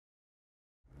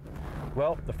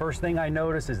Well, the first thing I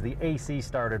noticed is the AC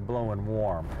started blowing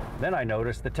warm. Then I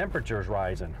noticed the temperature's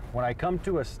rising. When I come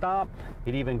to a stop,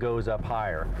 it even goes up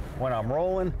higher. When I'm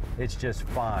rolling, it's just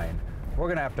fine. We're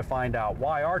gonna have to find out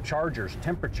why our Charger's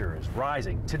temperature is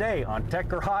rising. Today on Tech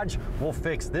Garage, we'll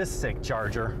fix this sick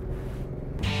Charger.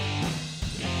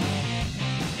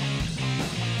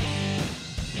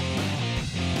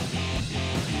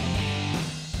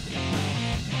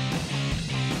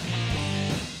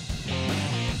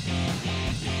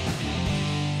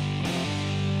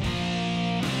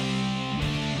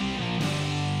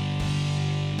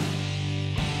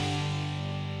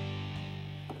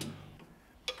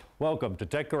 Welcome to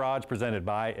Tech Garage, presented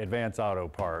by Advance Auto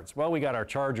Parts. Well, we got our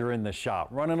Charger in the shop,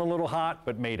 running a little hot,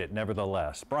 but made it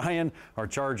nevertheless. Bryan, our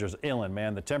Charger's illin',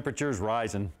 man. The temperature's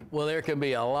rising. Well, there can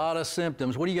be a lot of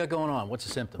symptoms. What do you got going on? What's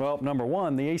the symptom? Well, number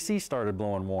one, the AC started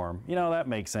blowing warm. You know, that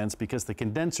makes sense because the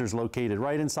condenser's located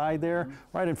right inside there,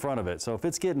 right in front of it. So if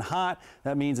it's getting hot,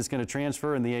 that means it's going to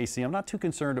transfer in the AC. I'm not too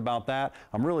concerned about that.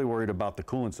 I'm really worried about the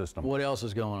cooling system. What else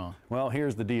is going on? Well,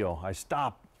 here's the deal. I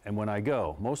stop. And when I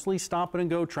go, mostly stop and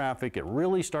go traffic, it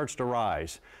really starts to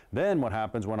rise. Then what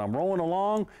happens when I'm rolling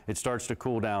along, it starts to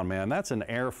cool down, man. That's an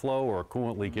airflow or a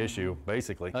coolant leak issue,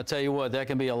 basically. I'll tell you what, that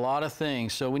can be a lot of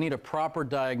things. So we need a proper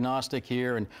diagnostic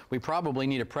here, and we probably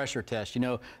need a pressure test. You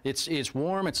know, it's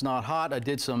warm, it's not hot. I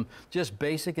did some just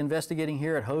basic investigating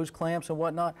here at hose clamps and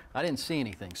whatnot. I didn't see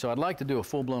anything. So I'd like to do a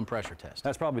full-blown pressure test.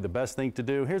 That's probably the best thing to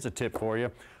do. Here's a tip for you.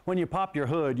 When you pop your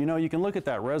hood, you know, you can look at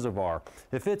that reservoir.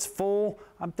 If it's full,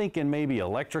 I'm thinking maybe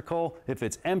electrical. If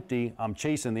it's empty, I'm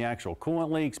chasing the actual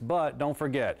coolant leaks, but don't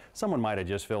forget, someone might have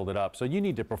just filled it up. So you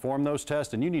need to perform those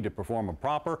tests, and you need to perform them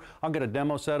proper. I'll get a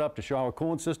demo set up to show how a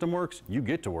coolant system works. You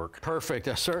get to work. Perfect,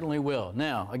 I certainly will.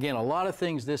 Now, again, a lot of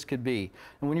things this could be.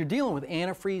 And when you're dealing with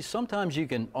antifreeze, sometimes you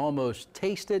can almost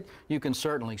taste it, you can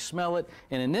certainly smell it.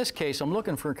 And in this case, I'm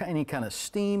looking for any kind of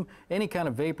steam, any kind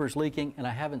of vapors leaking, and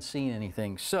I haven't seen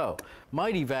anything. So,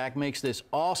 Mighty Vac makes this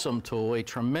awesome tool, a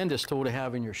tremendous tool to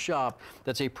have in your shop.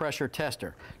 That's a pressure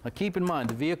tester. Now keep in mind,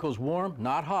 the vehicle's warm,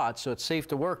 not hot, so it's safe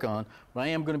to work on, but I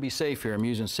am going to be safe here. I'm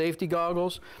using safety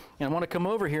goggles, and I want to come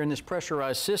over here in this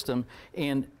pressurized system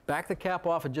and back the cap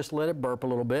off and just let it burp a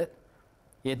little bit.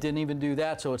 It didn't even do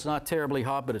that, so it's not terribly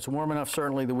hot, but it's warm enough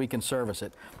certainly that we can service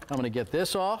it. I'm going to get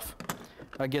this off.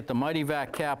 I get the Mighty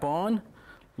Vac cap on,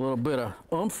 a little bit of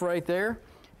oomph right there,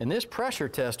 and this pressure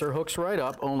tester hooks right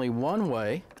up only one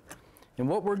way. And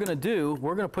what we're going to do,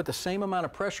 we're going to put the same amount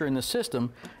of pressure in the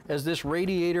system as this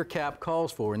radiator cap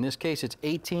calls for. In this case, it's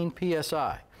 18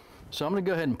 psi. So I'm going to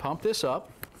go ahead and pump this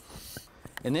up,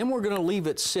 and then we're going to leave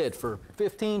it sit for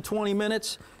 15, 20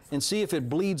 minutes and see if it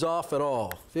bleeds off at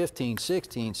all. 15,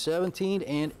 16, 17,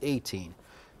 and 18.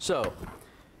 So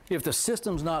if the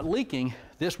system's not leaking,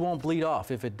 this won't bleed off.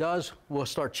 If it does, we'll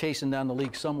start chasing down the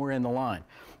leak somewhere in the line.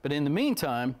 But in the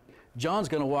meantime, John's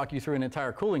going to walk you through an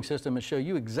entire cooling system and show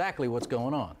you exactly what's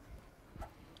going on.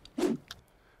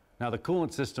 Now, the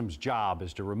coolant system's job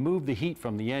is to remove the heat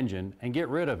from the engine and get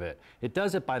rid of it. It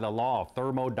does it by the law of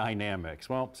thermodynamics.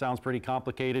 Well, sounds pretty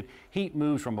complicated. Heat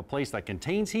moves from a place that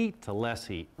contains heat to less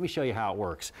heat. Let me show you how it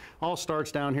works. All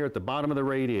starts down here at the bottom of the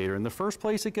radiator, and the first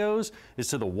place it goes is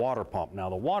to the water pump. Now,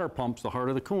 the water pump's the heart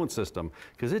of the coolant system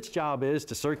because its job is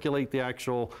to circulate the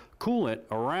actual coolant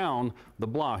around the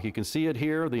block. You can see it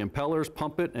here. The impellers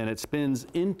pump it, and it spins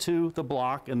into the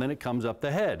block, and then it comes up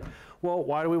the head. Well,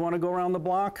 why do we want to go around the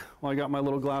block? Well, I got my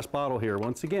little glass bottle here.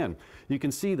 Once again, you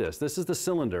can see this. This is the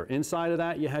cylinder. Inside of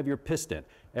that, you have your piston.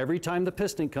 Every time the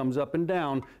piston comes up and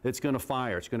down, it's going to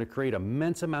fire. It's going to create an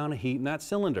immense amount of heat in that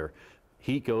cylinder.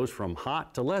 Heat goes from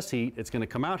hot to less heat. It's going to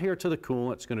come out here to the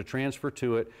coolant. It's going to transfer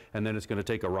to it, and then it's going to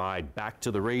take a ride back to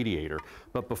the radiator.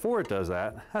 But before it does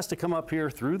that, it has to come up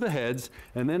here through the heads,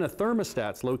 and then a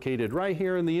thermostat's located right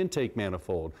here in the intake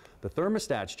manifold. The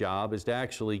thermostat's job is to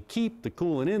actually keep the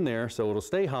coolant in there so it'll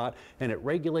stay hot, and it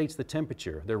regulates the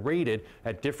temperature. They're rated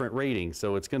at different ratings,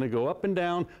 so it's going to go up and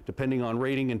down depending on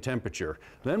rating and temperature.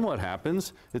 Then what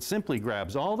happens, it simply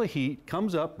grabs all the heat,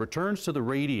 comes up, returns to the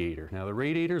radiator. Now the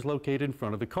radiator is located in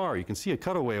front of the car. You can see a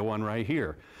cutaway of one right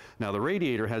here. Now the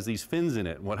radiator has these fins in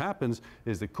it, and what happens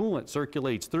is the coolant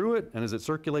circulates through it, and as it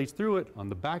circulates through it, on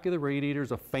the back of the radiator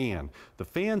is a fan. The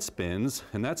fan spins,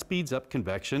 and that speeds up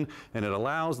convection, and it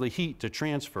allows the heat to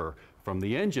transfer from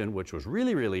the engine, which was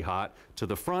really, really hot, to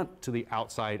the front, to the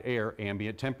outside air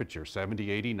ambient temperature,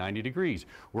 70, 80, 90 degrees.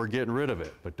 We're getting rid of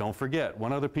it. But don't forget,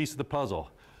 one other piece of the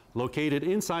puzzle. Located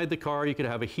inside the car, you could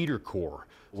have a heater core.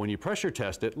 When you pressure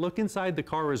test it, look inside the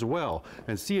car as well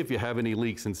and see if you have any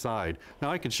leaks inside.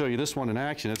 Now I can show you this one in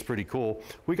action. It's pretty cool.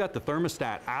 We got the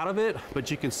thermostat out of it,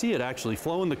 but you can see it actually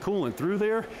flowing the coolant through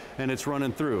there, and it's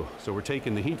running through. So we're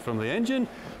taking the heat from the engine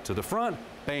to the front,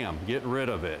 bam, getting rid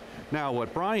of it. Now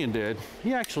what Bryan did,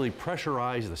 he actually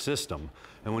pressurized the system.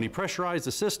 And when he pressurized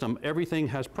the system, everything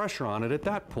has pressure on it at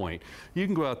that point. You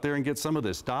can go out there and get some of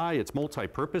this dye. It's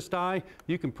multi-purpose dye.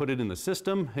 You can put it in the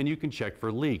system and you can check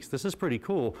for leaks. This is pretty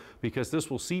cool because this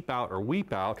will seep out or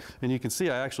weep out. And you can see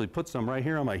I actually put some right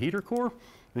here on my heater core.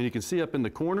 And you can see up in the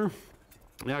corner,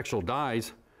 the actual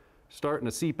dye's starting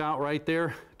to seep out right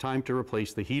there. Time to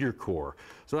replace the heater core.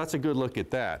 So that's a good look at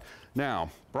that.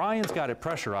 Now, Bryan's got it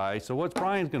pressurized, so what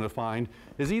Bryan's gonna find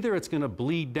is either it's gonna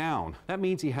bleed down. That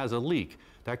means he has a leak.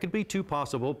 That could be two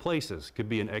possible places. Could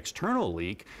be an external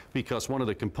leak because one of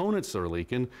the components are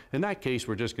leaking. In that case,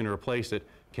 we're just gonna replace it.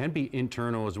 Can be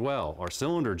internal as well. Our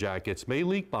cylinder jackets may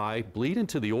leak by, bleed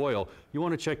into the oil. You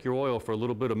wanna check your oil for a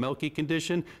little bit of milky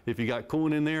condition. If you got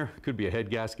coolant in there, could be a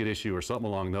head gasket issue or something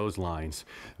along those lines.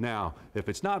 Now, if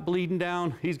it's not bleeding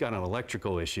down, he's got an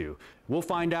electrical issue. We'll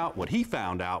find out what he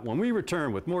found out when we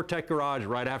return with more Tech Garage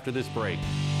right after this break.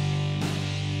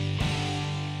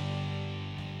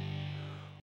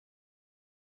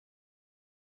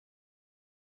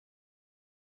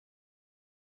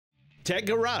 Tech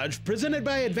Garage, presented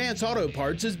by Advance Auto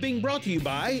Parts, is being brought to you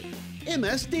by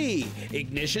MSD,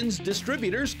 ignitions,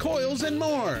 distributors, coils, and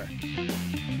more.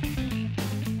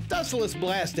 Dustless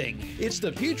Blasting, it's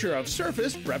the future of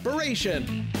surface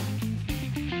preparation.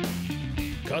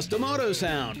 Custom Auto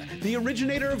Sound, the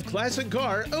originator of classic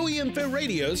car OEM fit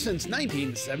radios since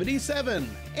 1977.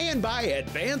 And by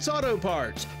Advance Auto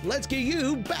Parts, let's get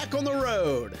you back on the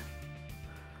road.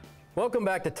 Welcome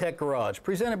back to Tech Garage,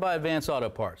 presented by Advance Auto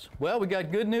Parts. Well, we got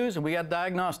good news and we got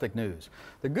diagnostic news.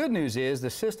 The good news is the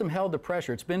system held the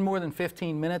pressure. It's been more than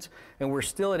 15 minutes and we're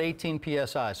still at 18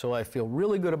 PSI, so I feel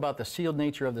really good about the sealed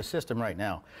nature of the system right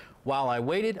now. While I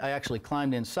waited, I actually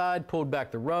climbed inside, pulled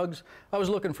back the rugs. I was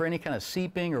looking for any kind of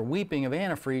seeping or weeping of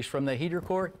antifreeze from the heater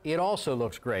core. It also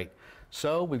looks great.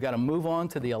 So we've got to move on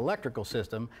to the electrical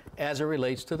system as it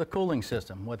relates to the cooling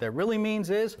system. What that really means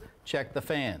is check the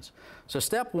fans. So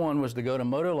step one was to go to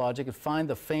MotoLogic and find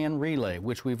the fan relay,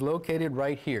 which we've located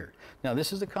right here. Now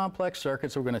this is a complex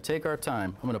circuit, so we're going to take our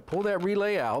time. I'm going to pull that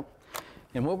relay out,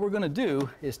 and what we're going to do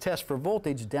is test for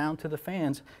voltage down to the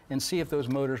fans and see if those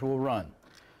motors will run.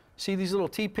 See these little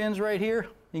T-pins right here?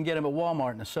 You can get them at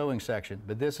Walmart in the sewing section,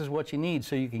 but this is what you need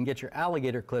so you can get your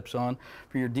alligator clips on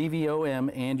for your DVOM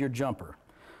and your jumper.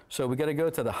 So we got to go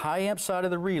to the high amp side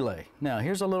of the relay. Now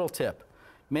here's a little tip.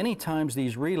 Many times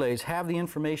these relays have the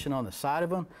information on the side of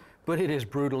them, but it is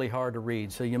brutally hard to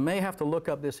read. So you may have to look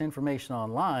up this information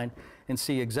online and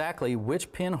see exactly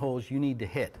which pinholes you need to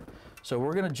hit. So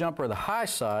we're going to jumper the high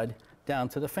side down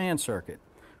to the fan circuit.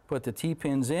 Put the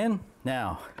T-pins in.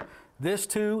 Now, this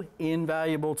too,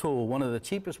 invaluable tool, one of the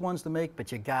cheapest ones to make,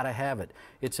 but you gotta have it.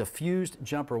 It's a fused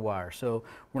jumper wire, so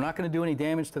we're not gonna do any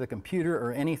damage to the computer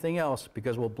or anything else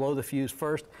because we'll blow the fuse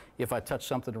first if I touch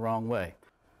something the wrong way.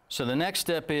 So the next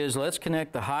step is let's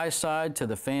connect the high side to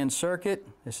the fan circuit.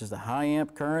 This is the high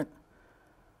amp current.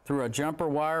 Through a jumper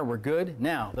wire, we're good.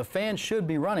 Now, the fan should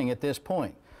be running at this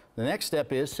point. The next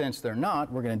step is, since they're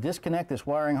not, we're gonna disconnect this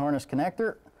wiring harness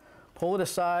connector, pull it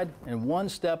aside, and one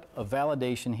step of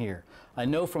validation here. I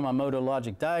know from my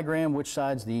MotoLogic diagram which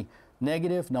side's the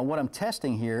negative. Now what I'm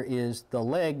testing here is the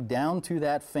leg down to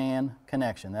that fan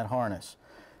connection, that harness.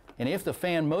 And if the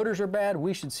fan motors are bad,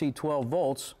 we should see 12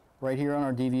 volts right here on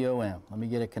our DVOM. Let me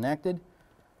get it connected,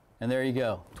 and there you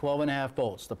go, 12.5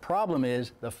 volts. The problem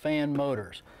is the fan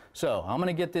motors. So I'm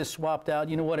gonna get this swapped out.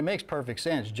 You know what, it makes perfect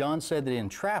sense. John said that in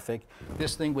traffic,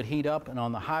 this thing would heat up, and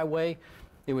on the highway,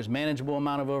 it was manageable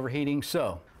amount of overheating.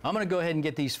 So I'm going to go ahead and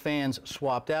get these fans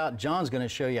swapped out. John's going to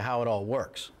show you how it all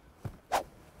works.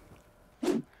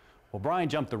 Well, Bryan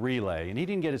jumped the relay, and he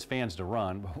didn't get his fans to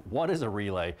run. What is a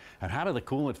relay, and how do the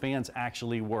coolant fans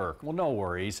actually work? Well, no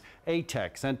worries.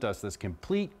 ATEC sent us this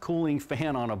complete cooling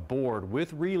fan on a board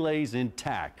with relays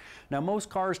intact. Now, most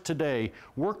cars today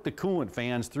work the coolant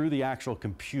fans through the actual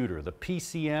computer, the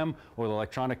PCM or the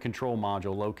electronic control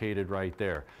module located right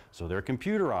there. So they're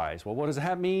computerized. Well, what does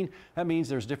that mean? That means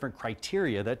there's different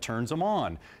criteria that turns them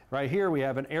on. Right here we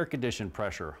have an air conditioned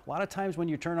pressure. A lot of times when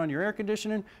you turn on your air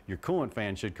conditioning, your coolant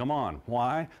fan should come on. on.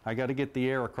 Why? I got to get the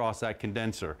air across that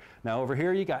condenser. Now over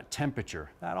here you got temperature.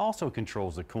 That also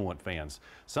controls the coolant fans.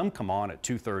 Some come on at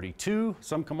 232,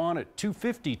 some come on at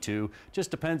 252.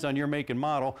 Just depends on your make and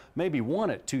model. Maybe one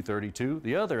at 232,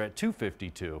 the other at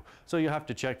 252. So you have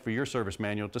to check for your service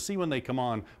manual to see when they come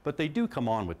on, but they do come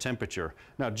on with temperature.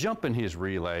 Now jumping his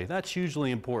relay, that's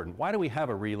hugely important. Why do we have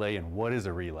a relay and what is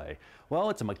a relay? Well,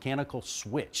 it's a mechanical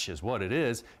switch is what it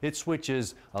is. It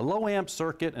switches a low amp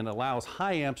circuit and allows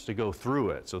high amps to go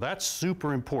through it. So that's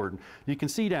super important. You can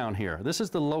see down here, this is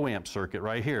the low amp circuit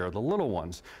right here, the little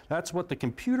ones. That's what the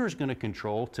computer is going to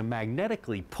control to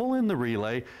magnetically pull in the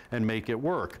relay and make it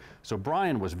work. So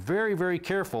Bryan was very, very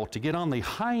careful to get on the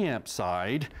high amp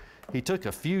side. He took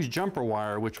a fuse jumper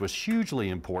wire, which was hugely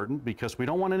important because we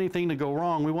don't want anything to go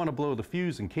wrong. We want to blow the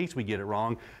fuse in case we get it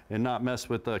wrong and not mess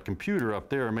with the computer up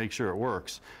there and make sure it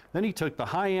works. Then he took the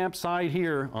high amp side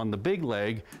here on the big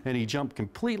leg and he jumped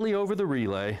completely over the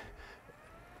relay.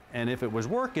 And if it was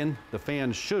working, the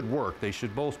fans should work. They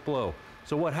should both blow.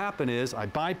 So what happened is I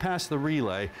bypassed the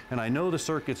relay and I know the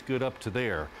circuit's good up to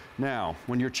there. Now,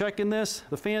 when you're checking this,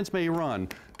 the fans may run.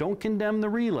 Don't condemn the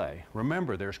relay.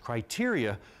 Remember, there's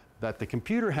criteria that the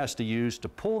computer has to use to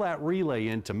pull that relay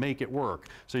in to make it work.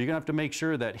 So you're gonna have to make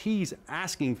sure that he's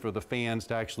asking for the fans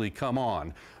to actually come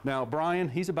on. Now, Bryan,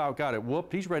 he's about got it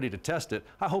whooped. He's ready to test it.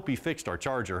 I hope he fixed our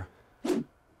charger.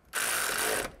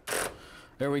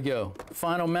 There we go.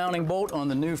 Final mounting bolt on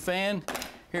the new fan.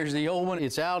 Here's the old one.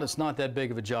 It's out. It's not that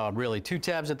big of a job, really. 2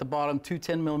 tabs at the bottom, 2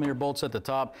 10mm bolts at the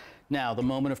top. Now, the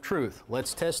moment of truth.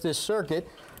 Let's test this circuit,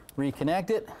 reconnect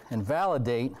it, and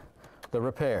validate the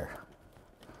repair.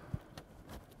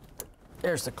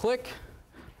 There's the click.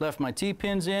 Left my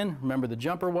T-pins in. Remember the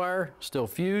jumper wire, still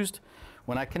fused.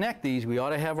 When I connect these, we ought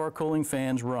to have our cooling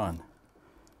fans run.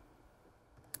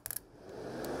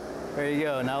 There you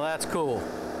go. Now that's cool.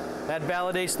 That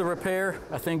validates the repair.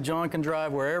 I think John can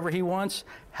drive wherever he wants,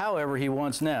 however he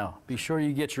wants now. Be sure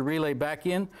you get your relay back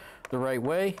in the right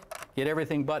way, get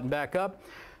everything buttoned back up.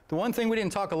 The one thing we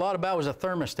didn't talk a lot about was a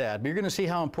thermostat, but you're going to see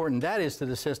how important that is to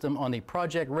the system on the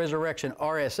Project Resurrection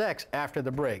RSX after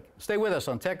the break. Stay with us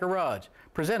on Tech Garage,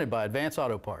 presented by Advance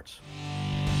Auto Parts.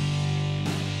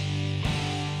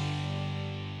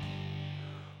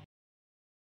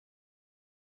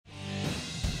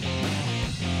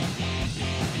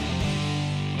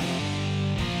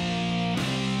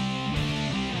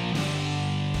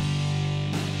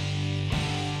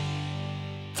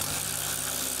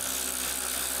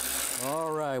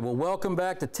 Well, welcome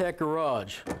back to Tech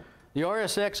Garage. The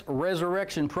RSX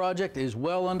Resurrection project is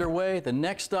well underway. The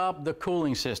next stop, the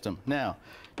cooling system. Now,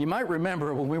 you might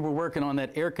remember when we were working on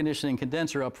that air conditioning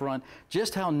condenser up front,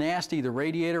 just how nasty the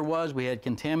radiator was. We had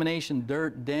contamination,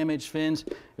 dirt, damaged fins.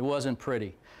 It wasn't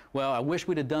pretty. Well, I wish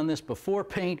we'd have done this before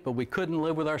paint, but we couldn't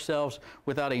live with ourselves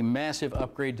without a massive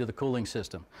upgrade to the cooling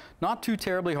system. Not too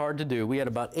terribly hard to do. We had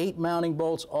about 8 mounting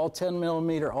bolts, all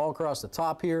 10mm, all across the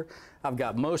top here. I've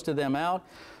got most of them out.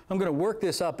 I'm going to work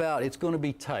this up out. It's going to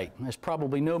be tight. There's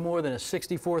probably no more than a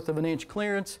 64th of an inch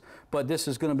clearance, but this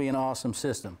is going to be an awesome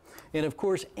system. And of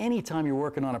course, anytime you're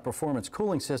working on a performance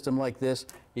cooling system like this,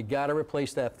 you got to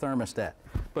replace that thermostat.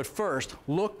 But first,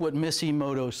 look what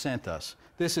Misimoto sent us.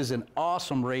 This is an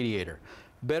awesome radiator.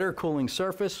 Better cooling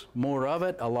surface, more of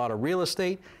it, a lot of real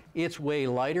estate. It's way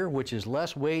lighter, which is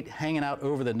less weight hanging out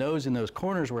over the nose in those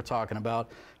corners we're talking about.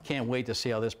 Can't wait to see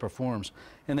how this performs.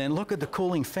 And then look at the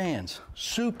cooling fans.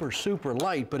 Super, super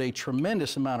light, but a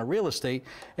tremendous amount of real estate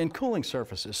and cooling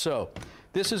surfaces. So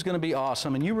this is going to be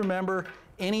awesome. And you remember,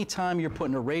 anytime you're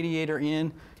putting a radiator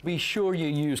in, be sure you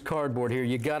use cardboard here.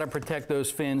 You got to protect those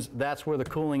fins. That's where the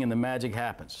cooling and the magic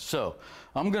happens. So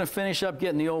I'm going to finish up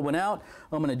getting the old one out.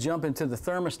 I'm going to jump into the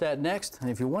thermostat next. And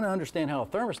if you want to understand how a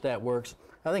thermostat works,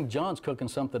 I think John's cooking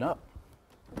something up.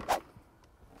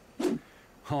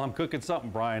 Well, I'm cooking something,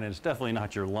 Bryan, and it's definitely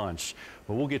not your lunch,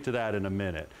 but we'll get to that in a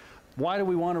minute. Why do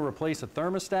we want to replace a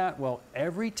thermostat? Well,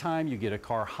 every time you get a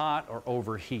car hot or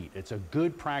overheat, it's a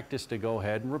good practice to go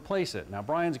ahead and replace it. Now,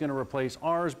 Bryan's going to replace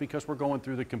ours because we're going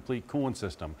through the complete cooling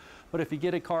system. But if you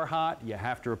get a car hot, you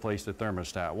have to replace the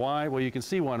thermostat. Why? Well, you can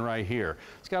see one right here.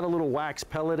 It's got a little wax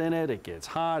pellet in it. It gets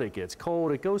hot, it gets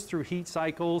cold, it goes through heat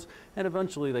cycles, and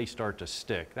eventually they start to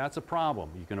stick. That's a problem.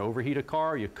 You can overheat a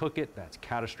car, you cook it, that's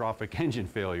catastrophic engine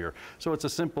failure. So it's a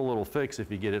simple little fix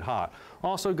if you get it hot.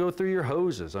 Also, go through your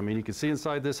hoses. I mean, you can see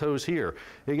inside this hose here,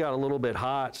 it got a little bit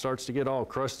hot, starts to get all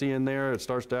crusty in there. It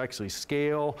starts to actually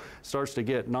scale, starts to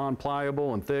get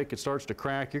non-pliable and thick. It starts to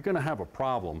crack. You're going to have a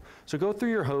problem. So go through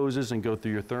your hoses and go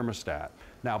through your thermostat.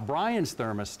 Now, Bryan's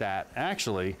thermostat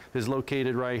actually is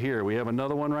located right here. We have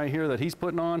another one right here that he's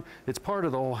putting on. It's part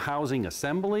of the whole housing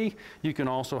assembly. You can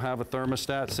also have a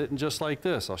thermostat sitting just like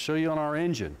this. I'll show you on our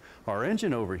engine. Our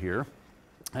engine over here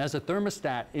has a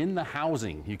thermostat in the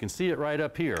housing. You can see it right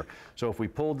up here. So if we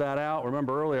pulled that out,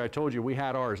 remember earlier I told you we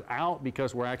had ours out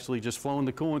because we're actually just flowing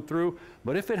the coolant through,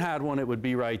 but if it had one, it would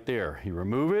be right there. You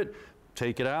remove it,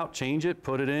 take it out, change it,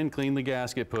 put it in, clean the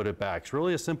gasket, put it back. It's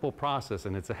really a simple process,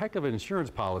 and it's a heck of an insurance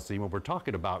policy when we're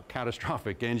talking about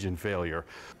catastrophic engine failure.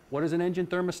 What does an engine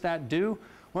thermostat do?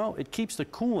 Well, it keeps the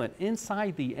coolant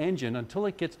inside the engine until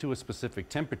it gets to a specific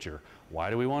temperature. Why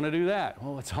do we want to do that?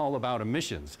 Well, it's all about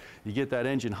emissions. You get that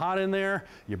engine hot in there,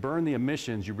 you burn the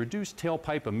emissions, you reduce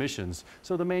tailpipe emissions,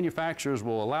 so the manufacturers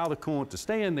will allow the coolant to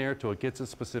stay in there till it gets a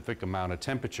specific amount of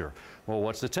temperature. Well,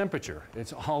 what's the temperature?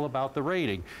 It's all about the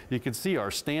rating. You can see our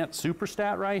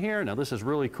Superstat right here. Now, this is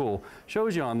really cool.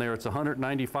 Shows you on there it's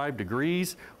 195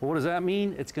 degrees. Well, what does that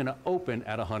mean? It's going to open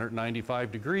at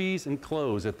 195 degrees and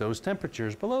close at those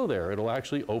temperatures below there. It'll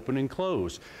actually open and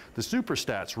close. The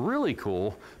Superstat's really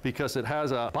cool because it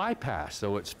has a bypass.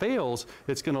 So it fails,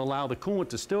 it's going to allow the coolant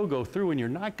to still go through and you're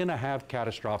not going to have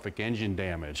catastrophic engine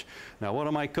damage. Now, what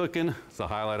am I cooking? It's the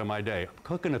highlight of my day. I'm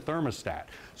cooking a thermostat.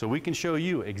 So we can show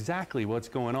you exactly what's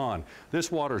going on.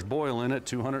 This water's boiling at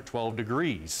 212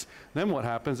 degrees. Then what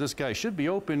happens, this guy should be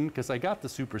open because I got the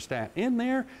Superstat in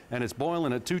there and it's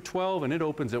boiling at 212 and it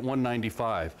opens at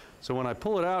 195. So when I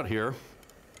pull it out here,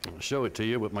 I'll show it to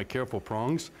you with my careful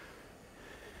prongs.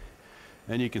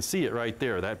 And you can see it right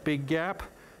there, that big gap,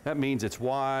 that means it's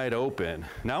wide open.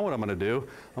 Now what I'm gonna do,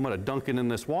 I'm gonna dunk it in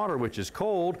this water, which is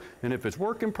cold, and if it's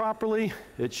working properly,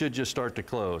 it should just start to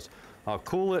close. I'll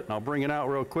cool it and I'll bring it out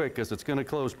real quick because it's gonna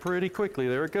close pretty quickly.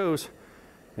 There it goes.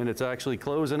 And it's actually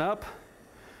closing up.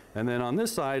 And then on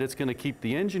this side, it's gonna keep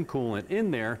the engine coolant in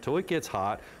there till it gets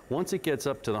hot. Once it gets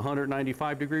up to the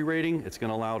 195 degree rating, it's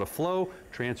gonna allow it to flow,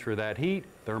 transfer that heat,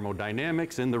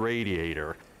 thermodynamics in the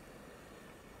radiator.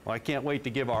 Well, I can't wait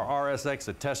to give our RSX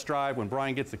a test drive when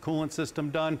Bryan gets the coolant system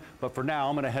done, but for now,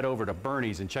 I'm gonna head over to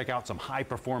Bernie's and check out some high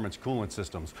performance coolant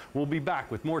systems. We'll be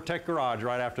back with more Tech Garage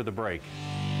right after the break.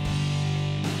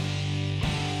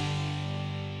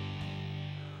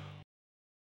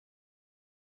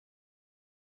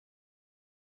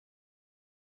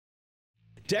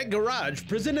 Tech Garage,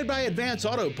 presented by Advance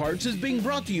Auto Parts, is being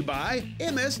brought to you by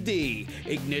MSD,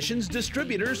 ignitions,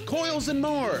 distributors, coils, and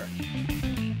more.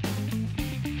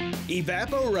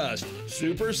 Evapo-Rust,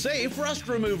 super safe rust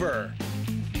remover.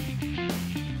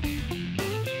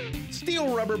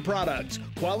 Steel Rubber Products,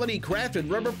 quality crafted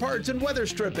rubber parts and weather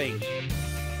stripping.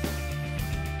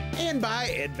 And by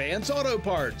Advance Auto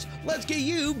Parts. Let's get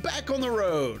you back on the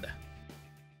road.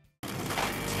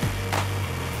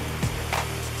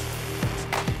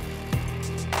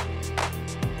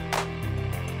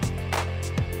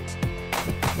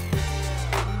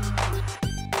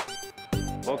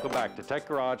 Welcome back to Tech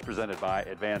Garage, presented by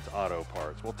Advance Auto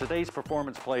Parts. Well, today's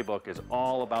performance playbook is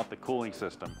all about the cooling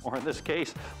system, or in this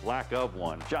case, lack of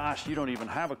one. Josh, you don't even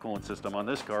have a coolant system on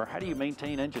this car. How do you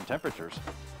maintain engine temperatures?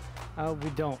 We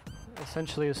don't.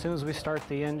 Essentially, as soon as we start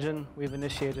the engine, we've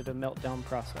initiated a meltdown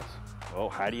process. Well,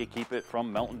 how do you keep it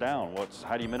from melting down?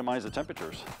 How do you minimize the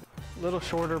temperatures? A little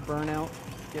shorter burnout,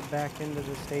 get back into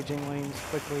the staging lanes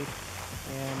quickly,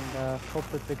 and hope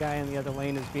that the guy in the other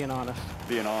lane is being honest.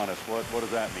 Being honest, what does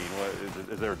that mean?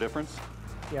 Is there a difference?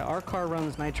 Yeah, our car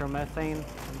runs nitromethane,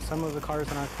 and some of the cars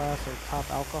in our class are top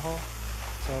alcohol,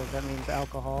 so that means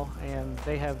alcohol, and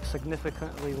they have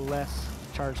significantly less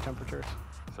charge temperatures.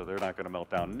 So they're not going to melt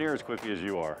down near as quickly as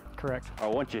you are. Correct.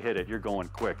 Once you hit it, you're going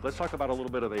quick. Let's talk about a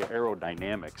little bit of the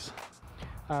aerodynamics.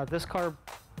 This car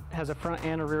has a front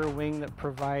and a rear wing that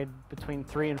provide between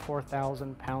 3,000 and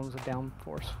 4,000 pounds of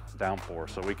downforce. Downforce,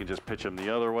 so we can just pitch them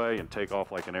the other way and take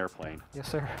off like an airplane. Yes,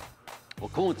 sir. Well,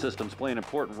 coolant systems play an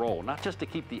important role, not just to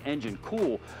keep the engine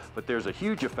cool, but there's a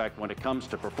huge effect when it comes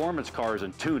to performance cars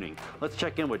and tuning. Let's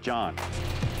check in with John.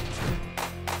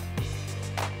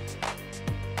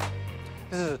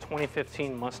 This is a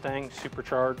 2015 Mustang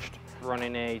supercharged,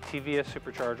 running a TVS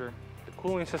supercharger. The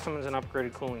cooling system is an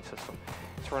upgraded cooling system.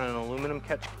 It's running an aluminum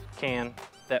catch can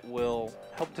that will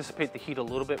help dissipate the heat a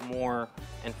little bit more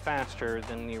and faster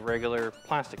than the regular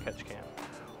plastic catch can.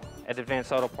 At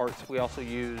Advanced Auto Parts, we also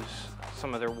use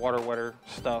some of their water wetter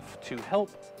stuff to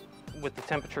help with the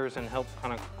temperatures and help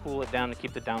kind of cool it down to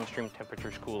keep the downstream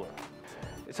temperatures cooler.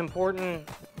 It's important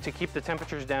to keep the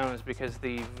temperatures down is because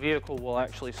the vehicle will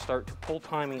actually start to pull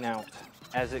timing out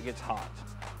as it gets hot.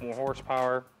 More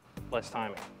horsepower, less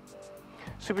timing.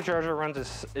 Supercharger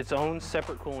runs its own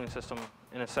separate cooling system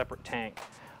in a separate tank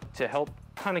to help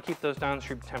kind of keep those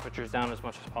downstream temperatures down as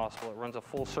much as possible. It runs a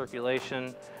full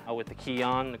circulation with the key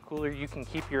on. The cooler you can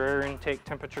keep your air intake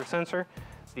temperature sensor,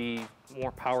 the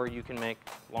more power you can make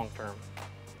long term.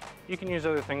 You can use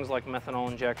other things like methanol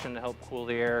injection to help cool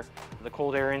the air. The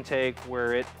cold air intake,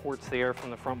 where it ports the air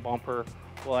from the front bumper,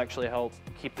 will actually help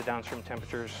keep the downstream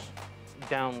temperatures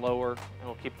down lower, and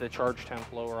will keep the charge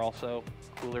temp lower also.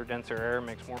 Cooler, denser air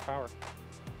makes more power.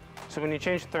 So when you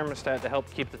change the thermostat to help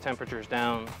keep the temperatures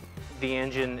down, the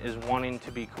engine is wanting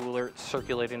to be cooler, it's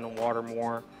circulating the water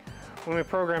more. When we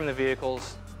program the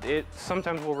vehicles, it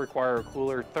sometimes will require a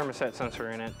cooler thermostat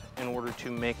sensor in it in order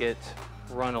to make it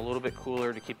run a little bit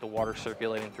cooler to keep the water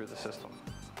circulating through the system.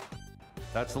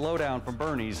 That's the lowdown from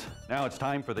Bernie's. Now it's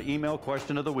time for the email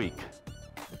question of the week.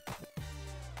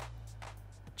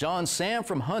 John Sam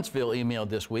from Huntsville emailed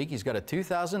this week. He's got a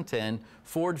 2010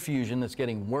 Ford Fusion that's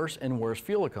getting worse and worse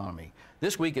fuel economy.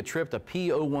 This week it tripped a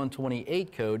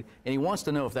P0128 code, and he wants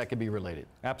to know if that could be related.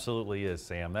 Absolutely is,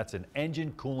 Sam. That's an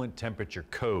engine coolant temperature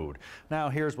code. Now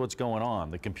here's what's going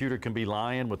on. The computer can be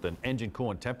lying with an engine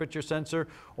coolant temperature sensor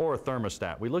or a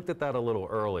thermostat. We looked at that a little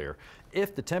earlier.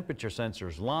 If the temperature sensor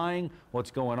is lying,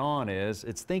 what's going on is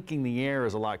it's thinking the air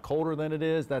is a lot colder than it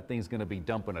is. That thing's going to be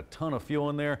dumping a ton of fuel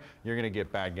in there. You're going to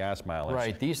get bad gas mileage.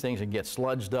 Right, these things can get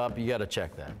sludged up. You got to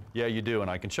check that. Yeah, you do, and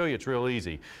I can show you it's real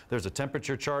easy. There's a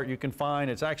temperature chart you can find.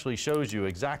 It actually shows you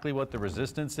exactly what the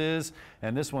resistance is,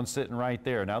 and this one's sitting right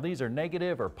there. Now these are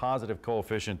negative or positive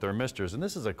coefficient thermistors, and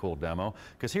this is a cool demo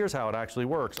because here's how it actually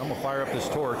works. I'm gonna fire up this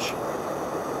torch.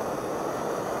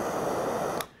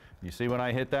 You see when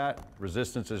I hit that,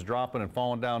 resistance is dropping and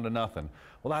falling down to nothing.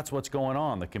 Well, that's what's going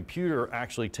on. The computer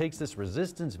actually takes this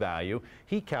resistance value,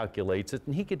 he calculates it,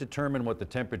 and he can determine what the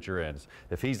temperature is.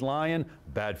 If he's lying,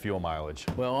 bad fuel mileage.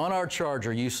 Well, on our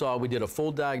Charger, you saw we did a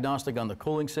full diagnostic on the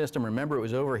cooling system. Remember, it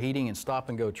was overheating in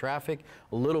stop-and-go traffic,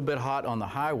 a little bit hot on the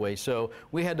highway, so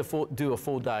we had to do a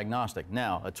full diagnostic.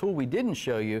 Now, a tool we didn't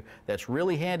show you that's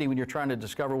really handy when you're trying to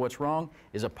discover what's wrong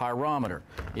is a pyrometer.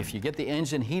 If you get the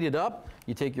engine heated up,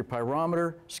 you take your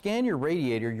pyrometer, scan your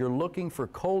radiator, you're looking for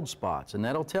cold spots, and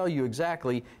that'll tell you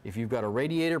exactly if you've got a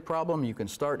radiator problem, you can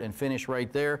start and finish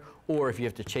right there, or if you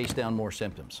have to chase down more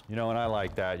symptoms. You know, and I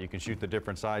like that. You can shoot the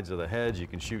different sides of the heads, you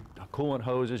can shoot coolant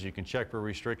hoses, you can check for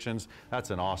restrictions. That's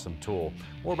an awesome tool.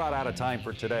 We're about out of time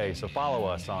for today, so follow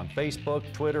us on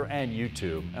Facebook, Twitter, and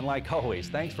YouTube. And like always,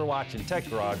 thanks for watching Tech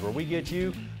Garage, where we get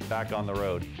you back on the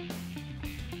road.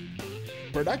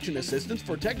 Production assistance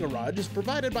for Tech Garage is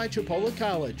provided by Chipola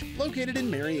College, located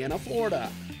in Marianna, Florida.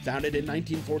 Founded in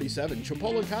 1947,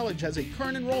 Chipola College has a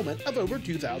current enrollment of over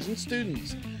 2,000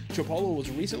 students. Chipola was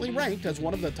recently ranked as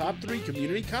one of the top 3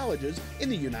 community colleges in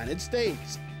the United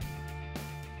States.